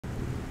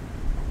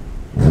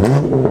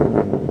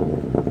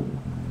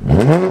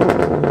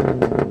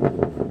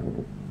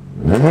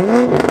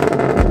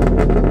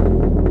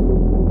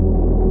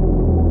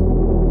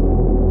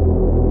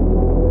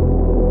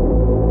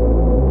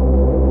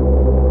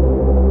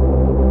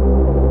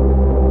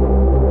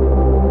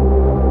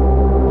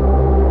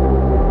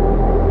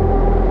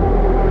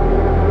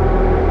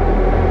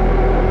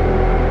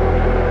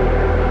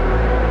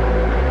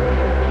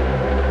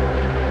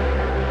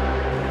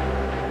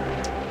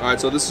Alright,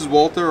 so this is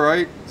Walter,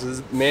 right? This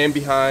is the man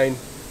behind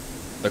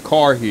the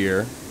car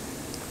here.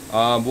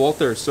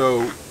 Walter,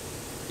 so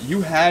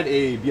you had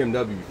a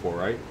BMW before,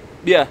 right?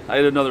 Yeah, I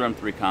had another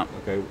M3 comp.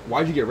 Okay,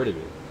 why'd you get rid of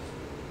it?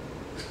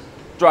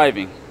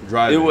 Driving.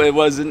 Driving. It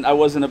wasn't. I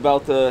wasn't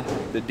about the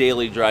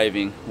daily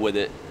driving with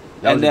it.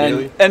 That was then, a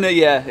daily? And then,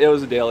 yeah, it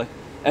was a daily.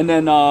 And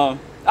then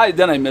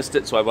I missed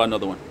it, so I bought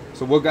another one.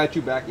 So what got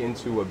you back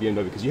into a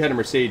BMW? Because you had a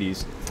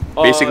Mercedes,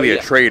 basically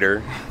a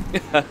trader.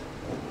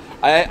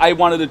 I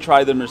wanted to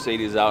try the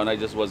Mercedes out, and I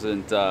just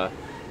wasn't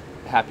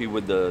happy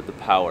with the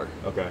power.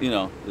 Okay. You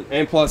know.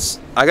 And plus,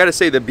 I gotta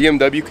say the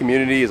BMW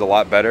community is a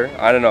lot better.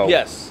 I don't know.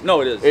 Yes.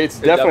 No, it is. It's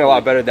definitely a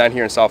lot better down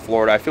here in South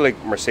Florida. I feel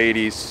like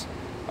Mercedes,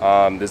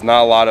 there's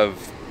not a lot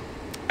of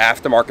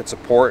aftermarket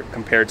support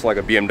compared to like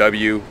a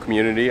BMW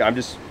community. I'm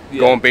just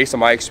going based on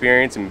my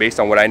experience and based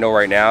on what I know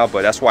right now,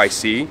 but that's what I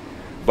see.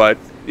 But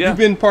you've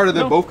been part of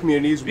both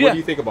communities. What do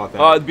you think about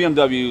that? The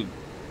BMW,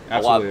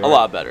 absolutely, a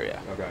lot better, yeah.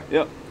 Okay.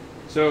 Yep.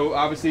 So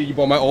obviously you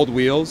bought my old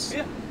wheels.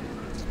 Yeah.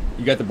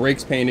 You got the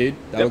brakes painted.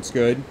 That looks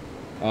good.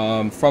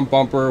 Front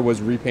bumper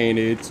was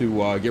repainted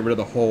to get rid of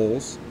the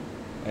holes.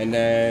 And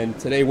then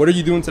today, what are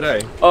you doing today?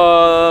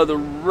 The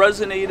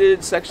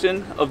resonated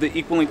section of the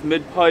Equalink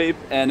mid-pipe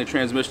and the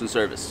transmission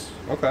service.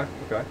 Okay,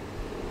 okay.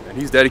 And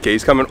he's dedicated.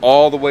 He's coming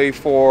all the way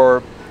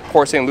for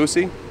Port St.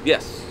 Lucie?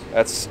 Yes.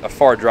 That's a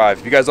far drive.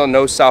 If you guys don't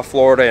know South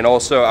Florida, and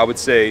also I would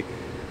say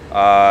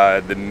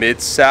the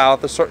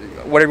mid-south,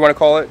 whatever you want to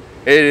call it,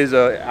 it is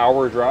an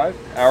hour drive,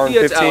 hour and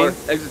 15. It's hour.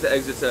 Exit to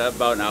exit's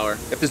about an hour.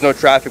 If there's no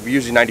traffic, we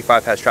usually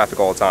 95 has traffic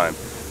all the time.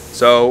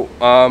 So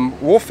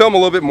we'll film a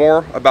little bit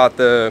more about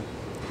the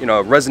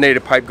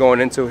resonated pipe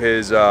going into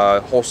his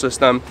whole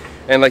system.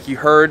 And like you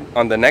heard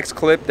on the next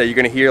clip that you're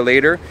gonna hear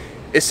later,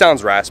 it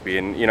sounds raspy,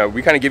 and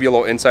we kind of give you a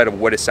little insight of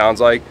what it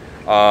sounds like.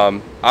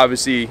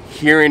 Obviously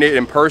hearing it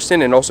in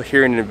person and also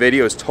hearing it in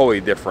video is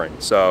totally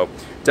different. So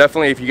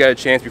definitely, if you got a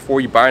chance before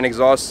you buy an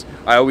exhaust,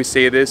 I always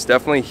say this,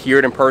 definitely hear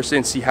it in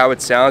person, see how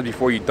it sounds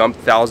before you dump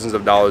thousands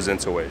of dollars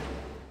into it.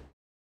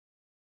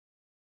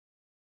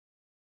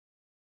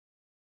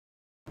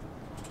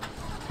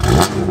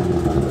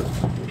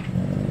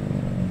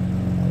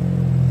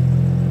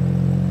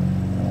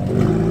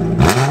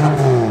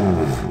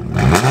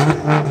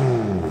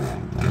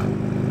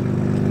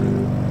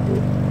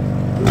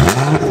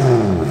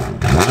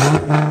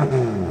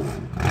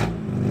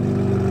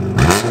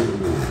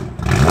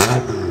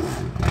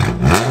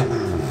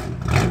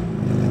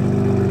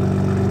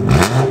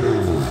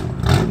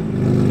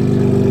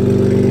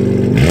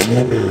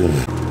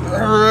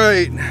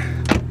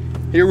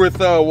 Here with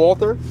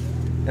Walter,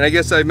 and I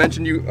guess I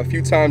mentioned you a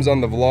few times on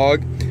the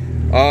vlog.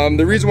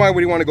 The reason why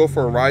we want to go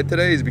for a ride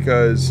today is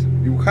because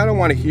you kind of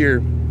want to hear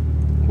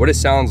what it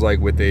sounds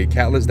like with a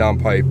Catless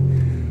Downpipe,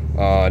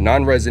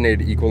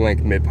 non-resonated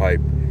Equalink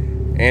mid-pipe,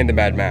 and the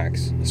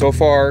MadMax. So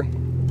far,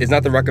 it's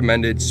not the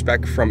recommended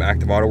spec from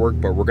Active Autowerke,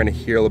 but we're going to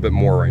hear a little bit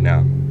more right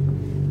now.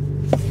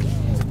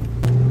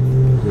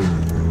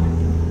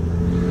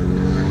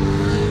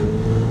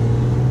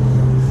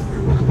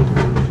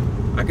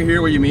 I can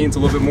hear what you mean. It's a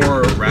little bit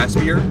more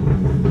raspier.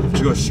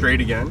 Just go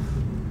straight again.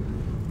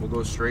 We'll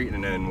go straight,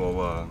 and then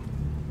we'll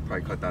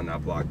probably cut down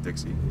that block,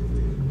 Dixie. You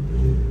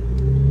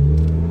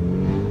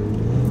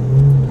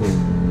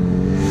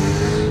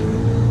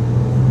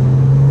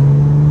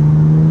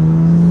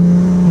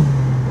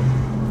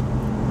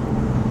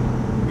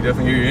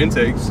definitely hear your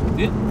intakes.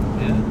 Yeah,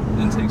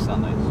 intakes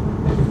sound nice.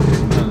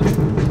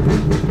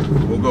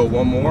 We'll go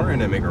one more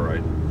and then make a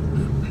right.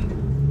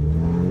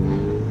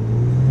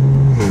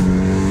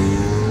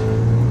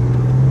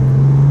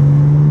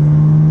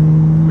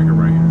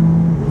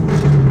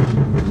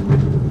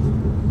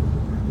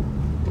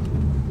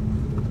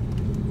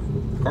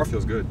 Car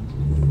feels good.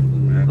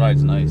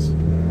 Ride's nice. You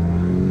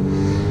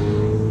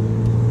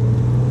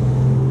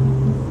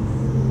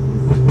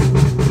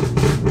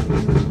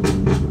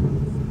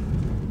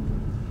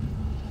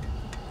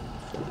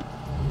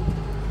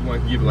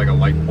want to give it like a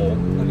light pull.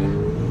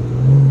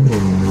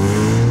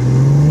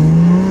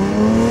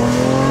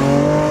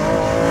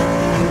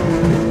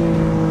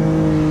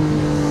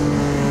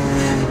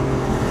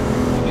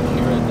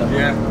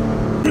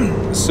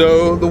 Yeah.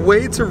 So the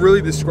way to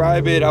really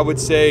describe it, I would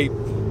say,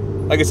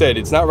 like I said,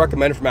 it's not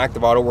recommended from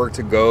Active Autowerke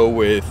to go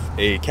with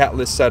a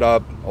Catless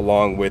setup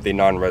along with a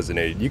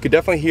non-resonated. You could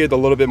definitely hear the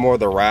little bit more of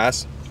the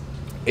rasp.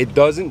 It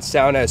doesn't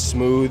sound as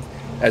smooth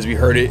as we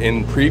heard it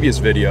in previous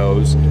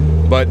videos,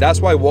 but that's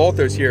why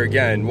Walter's here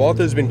again.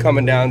 Walter's been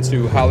coming down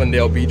to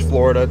Hallandale Beach,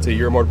 Florida to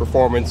Your Motor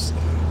Performance.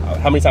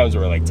 How many times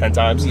were it? Like 10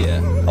 times?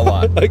 Yeah, a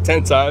lot. Like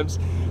 10 times.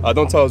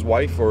 Don't tell his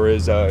wife or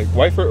his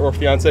wife or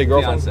fiance,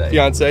 girlfriend,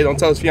 fiance. Don't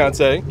tell his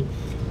fiance.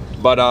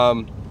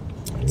 But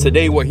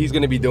today, what he's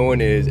going to be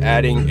doing is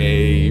adding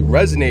a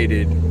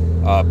resonated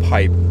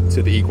pipe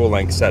to the equal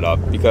length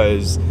setup,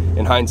 because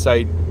in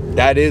hindsight,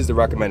 that is the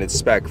recommended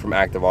spec from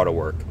Active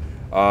Autowerke.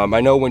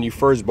 I know when you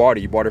first bought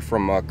it, you bought it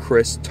from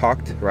Chris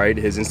Tucked, right?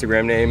 His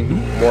Instagram name,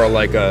 more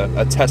like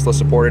a Tesla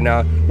supporter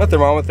now. Nothing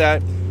wrong with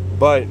that,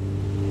 but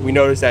we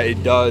noticed that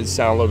it does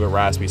sound a little bit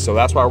raspy. So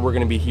that's why we're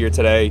gonna be here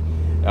today,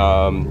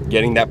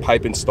 getting that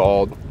pipe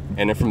installed.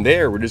 And then from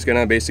there, we're just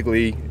gonna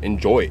basically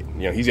enjoy it.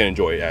 You know, he's gonna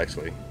enjoy it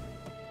actually.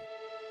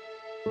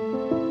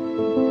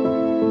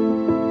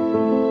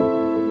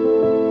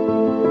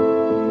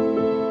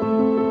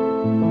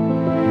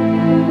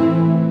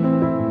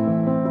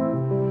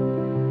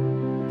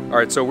 All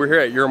right, so we're here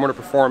at Euromotor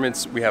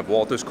Performance. We have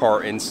Walter's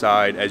car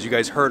inside. As you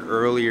guys heard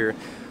earlier,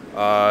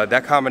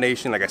 that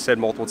combination, like I said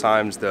multiple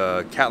times,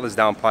 the Catless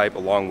Downpipe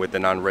along with the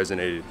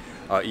non-resonated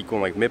equal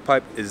length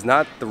mid-pipe is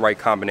not the right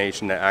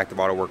combination that Active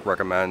Autowerke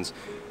recommends.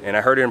 And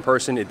I heard it in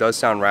person, it does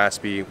sound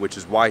raspy, which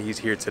is why he's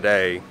here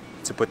today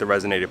to put the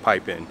resonated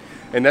pipe in.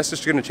 And that's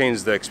just gonna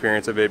change the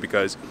experience of it,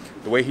 because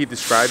the way he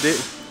described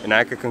it, and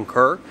I could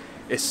concur,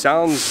 it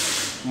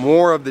sounds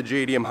more of the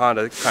JDM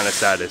Honda kind of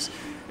status.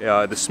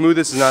 The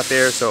smoothness is not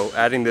there, so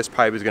adding this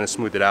pipe is going to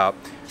smooth it out.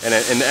 And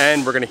in the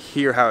end, we're going to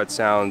hear how it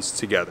sounds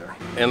together.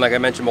 And like I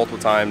mentioned multiple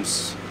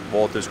times,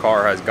 Walter's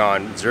car has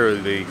gone 0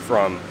 to the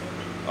from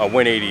a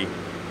 180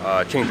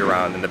 change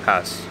around in the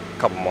past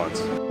couple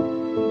months.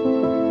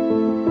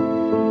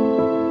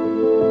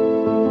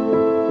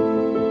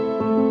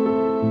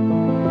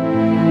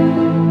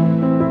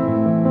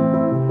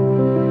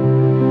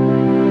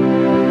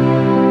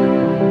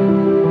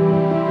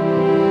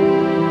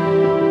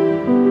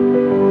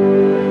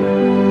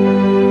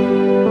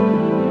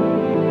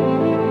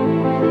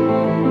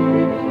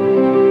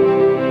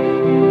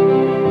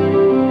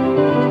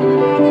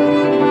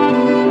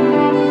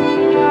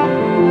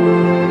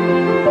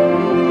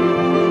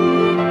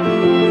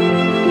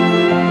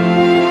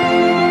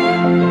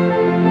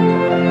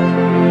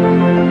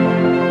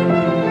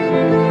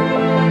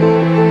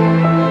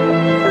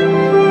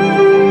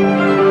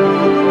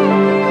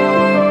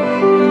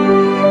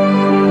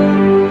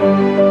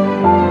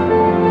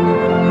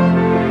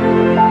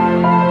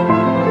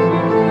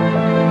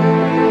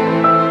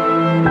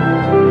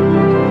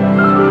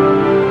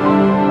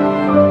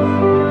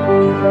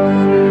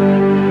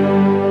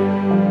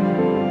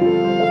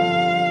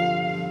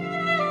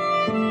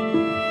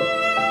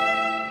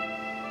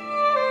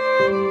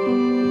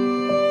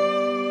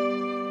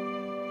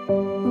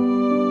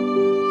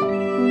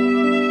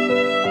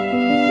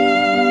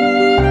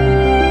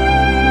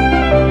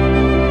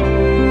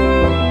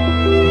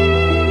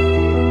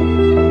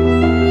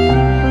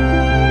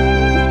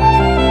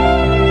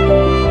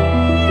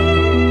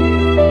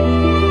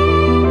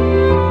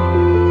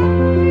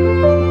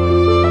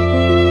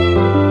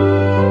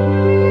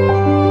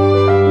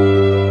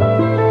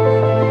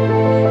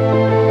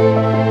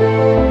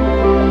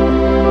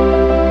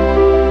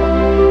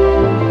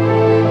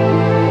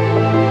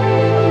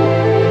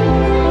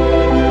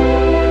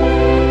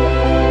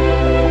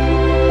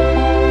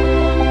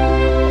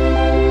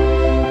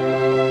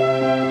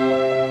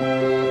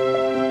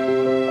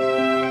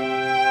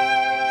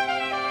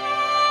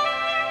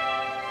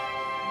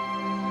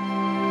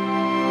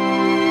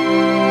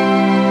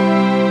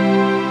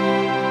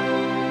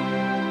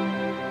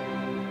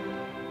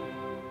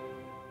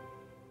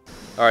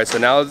 All right, so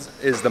now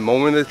is the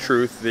moment of the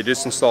truth. They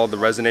just installed the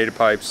resonated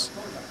pipes.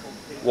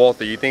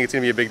 Walter, you think it's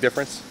gonna be a big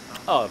difference?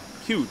 Oh,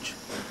 huge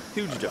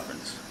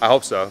difference. I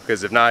hope so,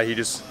 because if not, he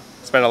just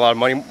spent a lot of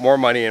money, more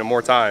money and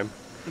more time.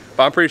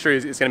 But I'm pretty sure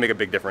it's gonna make a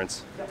big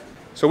difference.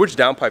 So which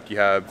downpipe do you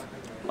have?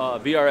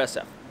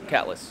 VRSF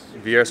Catless.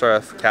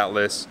 VRSF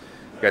Catless.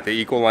 You got the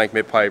equal length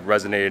mid pipe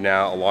resonated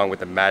now, along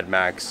with the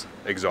MadMax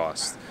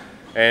exhaust.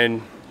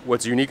 And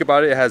what's unique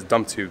about it, it has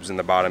dump tubes in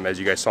the bottom, as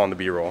you guys saw in the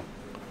B-roll.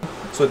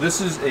 So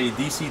this is a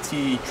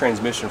DCT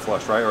transmission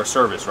flush, right? Or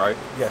service, right?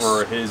 Yes.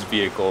 For his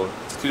vehicle.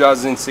 It's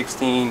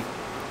 2016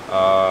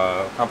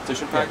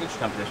 competition package? Yeah,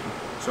 competition.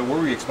 So what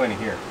were you explaining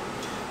here?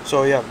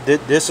 So yeah,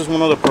 this is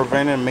one of the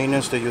preventive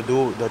maintenance that you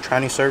do, the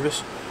tranny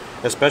service.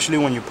 Especially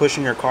when you're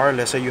pushing your car,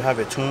 let's say you have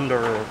it tuned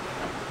or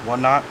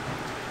whatnot.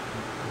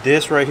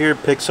 This right here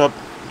picks up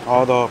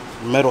all the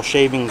metal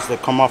shavings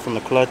that come off from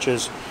the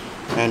clutches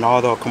and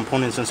all the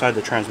components inside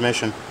the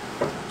transmission.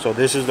 So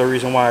this is the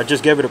reason why I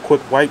just gave it a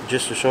quick wipe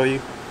just to show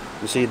you.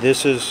 You see,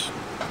 this is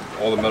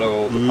all the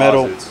metal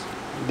deposits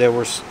that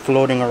were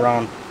floating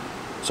around.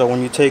 So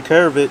when you take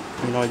care of it,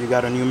 you know, you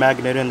got a new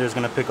magnet in there's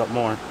gonna pick up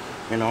more,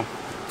 you know.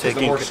 The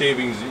more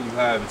shavings you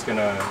have, it's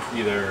gonna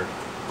either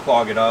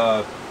clog it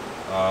up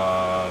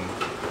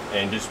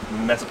and just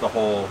mess up the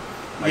whole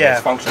I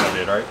guess, function of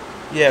it, right?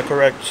 Yeah,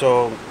 correct.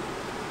 So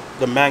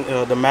the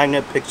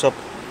magnet picks up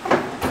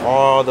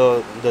all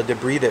the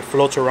debris that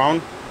floats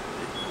around,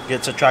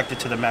 gets attracted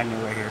to the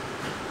magnet right here.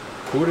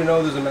 Who would have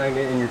known there's a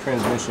magnet in your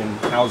transmission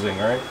housing,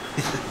 right?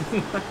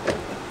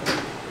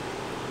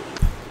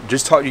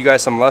 just taught you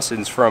guys some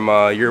lessons from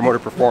your motor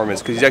performance,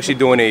 because he's actually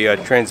doing a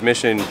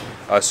transmission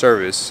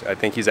service. I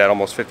think he's at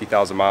almost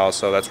 50,000 miles,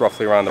 so that's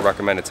roughly around the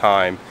recommended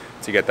time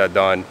to get that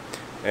done.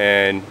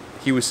 And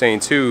he was saying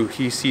too,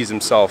 he sees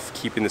himself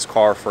keeping this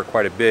car for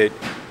quite a bit,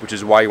 which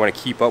is why you want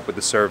to keep up with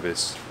the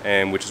service,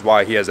 and which is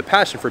why he has a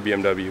passion for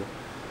BMW,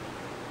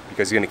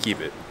 because he's going to keep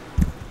it.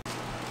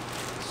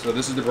 So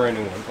this is the brand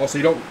new one. Also,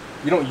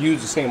 you don't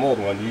use the same old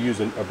one, you use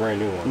a brand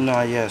new one.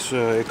 No, yes,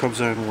 it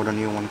comes in with a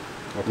new one.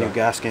 Okay. New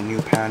gasket,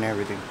 new pan,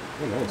 everything.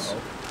 Oh, nice.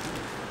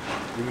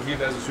 You can give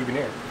that as a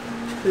souvenir.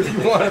 If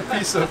you want a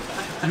piece of,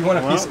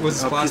 was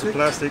this plastic? Piece of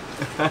plastic.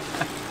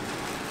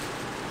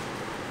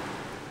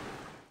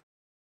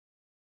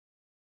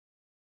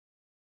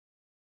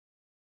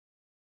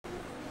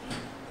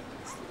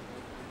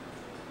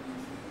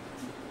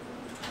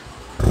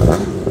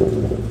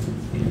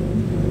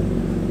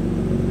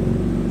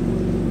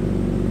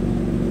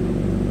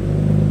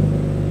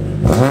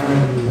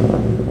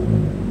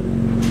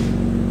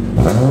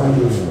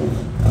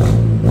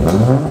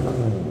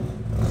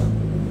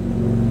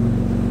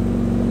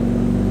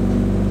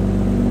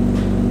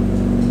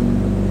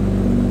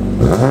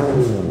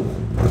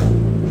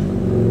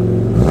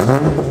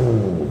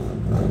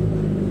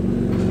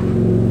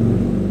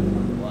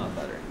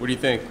 What do you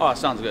think? Oh, it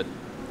sounds good.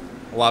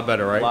 A lot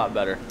better, right? A lot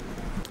better.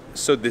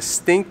 So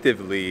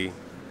distinctively,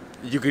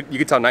 you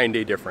could tell night and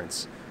day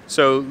difference.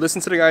 So listen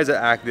to the guys at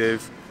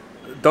Active.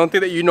 Don't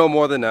think that you know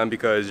more than them,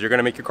 because you're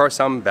gonna make your car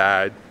sound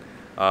bad.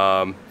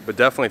 But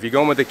definitely, if you're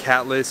going with the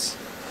Catless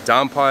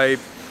Downpipe,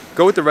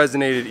 go with the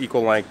resonated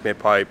equal length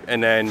mid-pipe,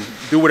 and then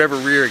do whatever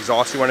rear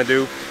exhaust you want to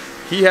do.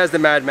 He has the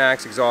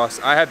MadMax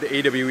exhaust. I have the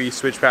AWE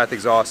switch path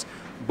exhaust.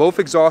 Both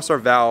exhausts are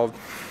valved.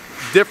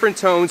 Different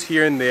tones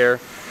here and there.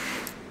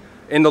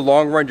 In the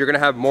long run, you're gonna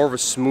have more of a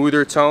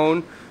smoother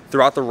tone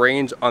throughout the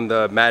range on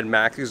the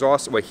MadMax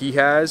exhaust, what he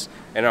has.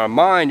 And on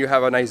mine, you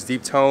have a nice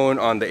deep tone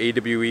on the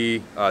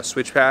AWE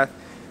switch path.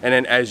 And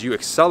then as you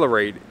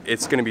accelerate,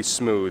 it's gonna be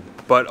smooth.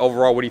 But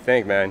overall, what do you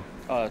think, man?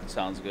 Oh, it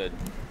sounds good.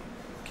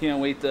 Can't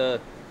wait to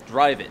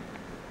drive it.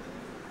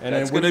 And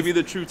that's gonna be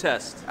the true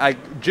test.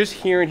 Just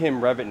hearing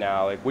him rev it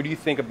now, like, what do you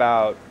think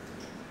about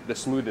the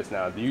smoothness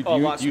now? Do you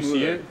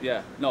see it?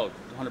 Yeah, no,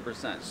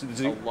 100%. So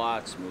it's a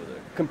lot smoother.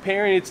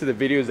 Comparing it to the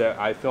videos that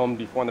I filmed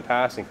before in the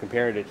past and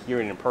comparing it to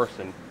hearing it in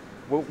person,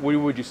 what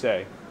would you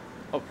say?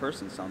 Oh,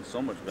 person sounds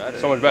so much better.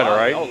 So much better,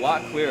 right? Oh, a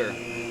lot clearer.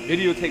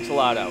 Video takes a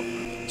lot out.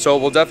 So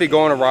we'll definitely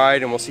go on a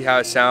ride and we'll see how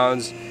it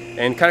sounds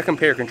and kind of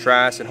compare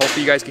contrast, and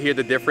hopefully you guys can hear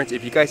the difference.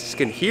 If you guys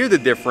can hear the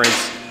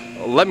difference,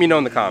 let me know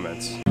in the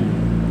comments.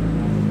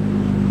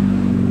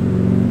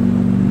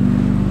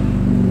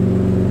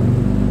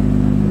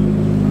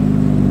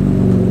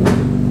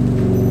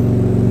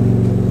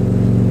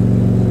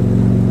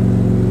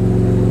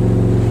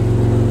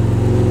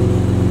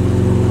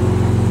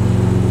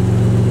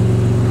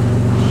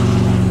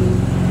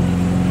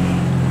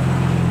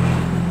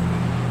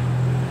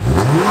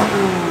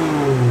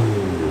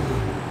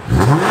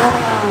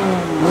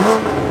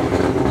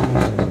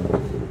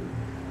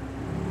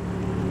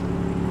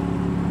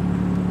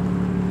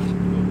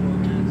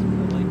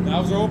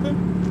 Valves are open?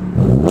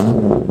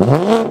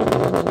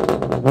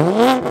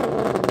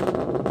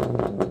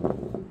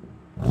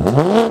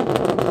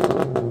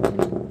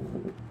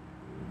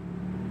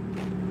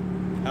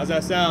 How's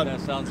that sound?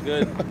 That sounds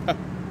good.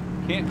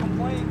 Can't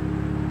complain.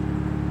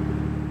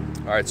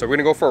 All right, so we're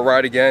gonna go for a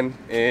ride again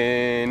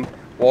in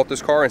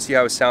Walter's car and see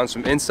how it sounds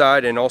from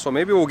inside, and also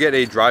maybe we'll get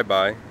a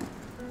drive-by.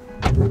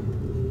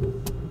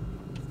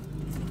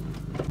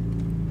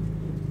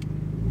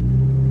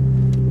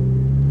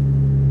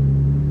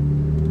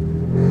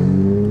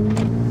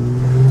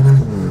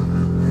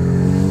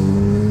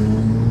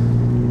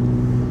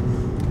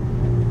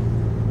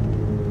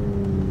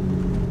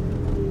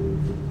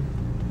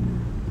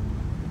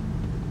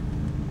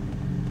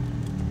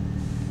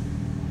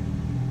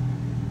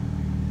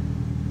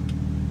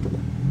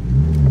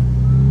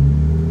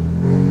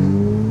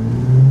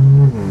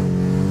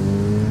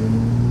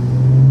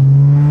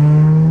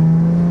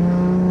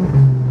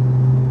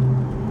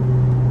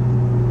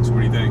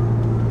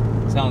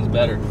 Sounds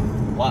better.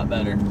 A lot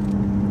better.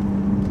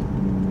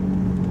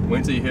 Wait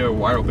until you hear a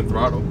wide open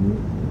throttle.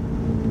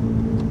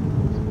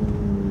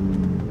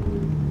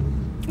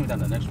 We done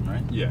the next one,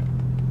 right? Yeah.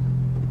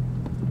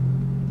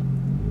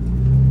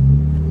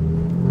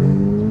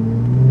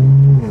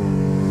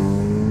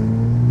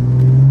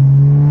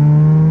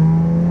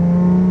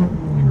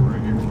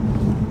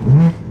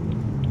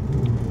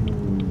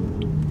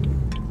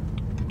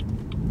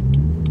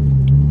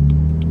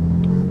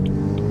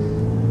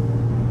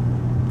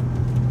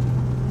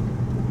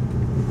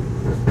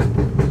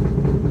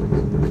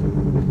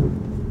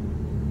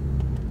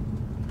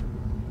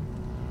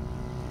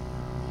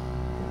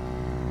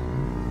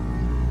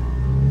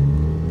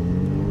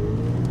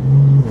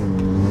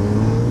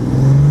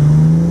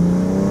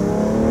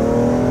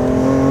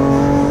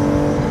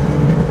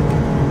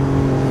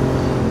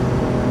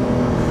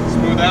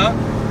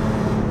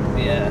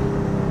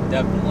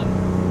 Definitely.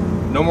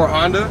 No more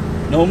Honda?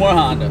 No more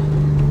Honda. All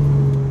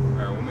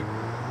right,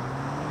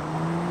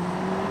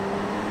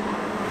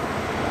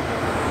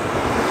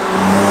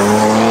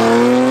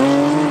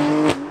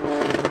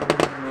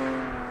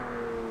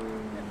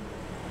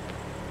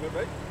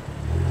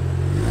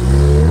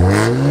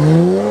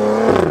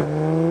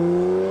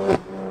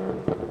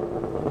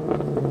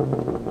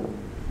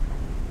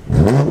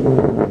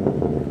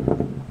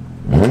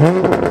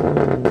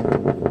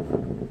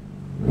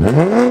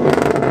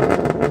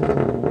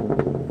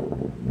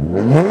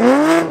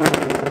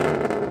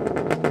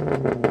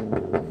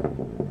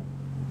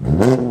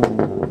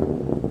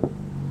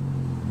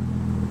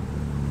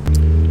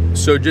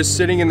 So just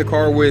sitting in the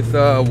car with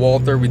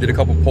Walter, we did a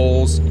couple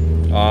polls.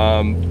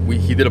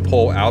 He did a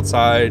poll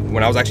outside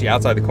when I was actually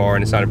outside the car,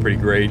 and it sounded pretty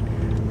great.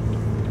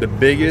 The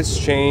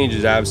biggest change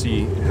is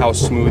obviously how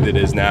smooth it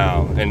is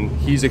now, and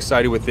he's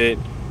excited with it.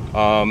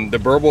 The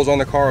burbles on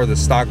the car are the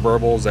stock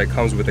burbles that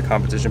comes with the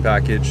competition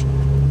package,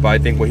 but I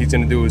think what he's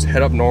going to do is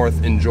head up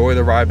north, enjoy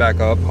the ride back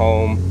up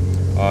home,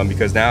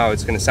 because now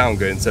it's going to sound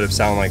good instead of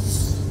sound like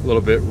a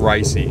little bit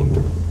ricey.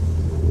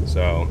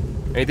 So,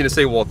 anything to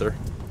say, Walter?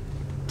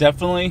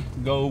 Definitely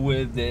go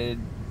with the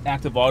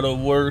Active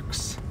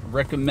Autowerke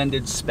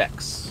recommended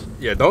specs.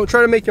 Yeah, don't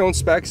try to make your own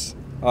specs.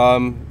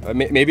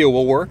 Maybe it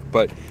will work,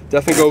 but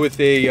definitely go with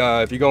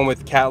a, if you're going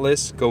with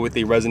Catless, go with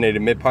the resonated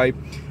midpipe.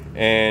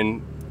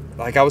 And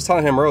like I was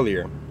telling him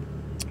earlier,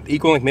 the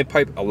EcoLink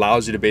midpipe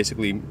allows you to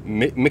basically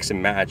mix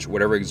and match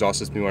whatever exhaust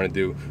system you want to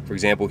do. For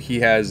example, he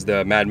has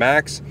the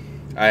MadMax,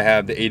 I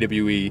have the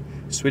AWE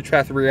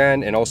switchpath rear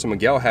end, and also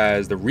Miguel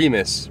has the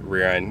Remus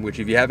rear end, which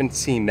if you haven't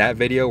seen that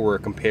video where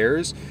it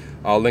compares,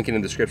 I'll link it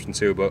in the description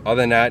too. But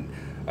other than that,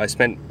 I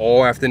spent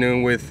all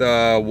afternoon with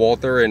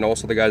Walter and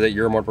also the guys at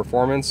Euromode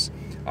Performance.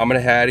 I'm gonna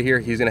head out of here.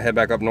 He's gonna head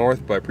back up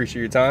north, but I appreciate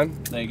your time.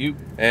 Thank you.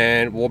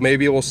 And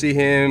maybe we'll see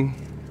him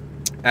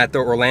at the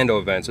Orlando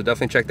event. So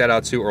definitely check that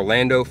out too.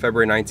 Orlando,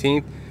 February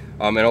 19th.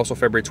 And also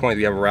February 20th,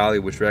 we have a rally,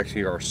 which we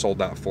actually are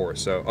sold out for.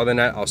 So other than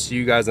that, I'll see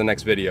you guys in the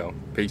next video.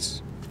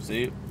 Peace.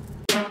 See you.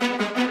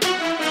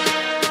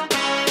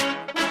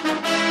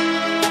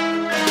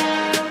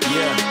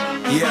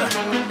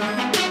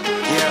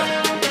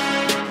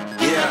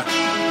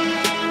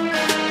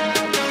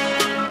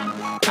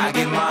 I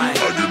get mine.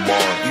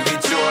 You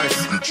get yours.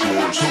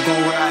 Who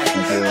gon' ride?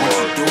 What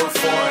you do it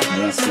for?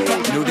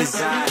 New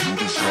design.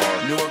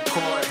 New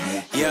accord.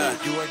 Yeah.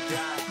 Do or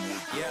die.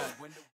 Yeah.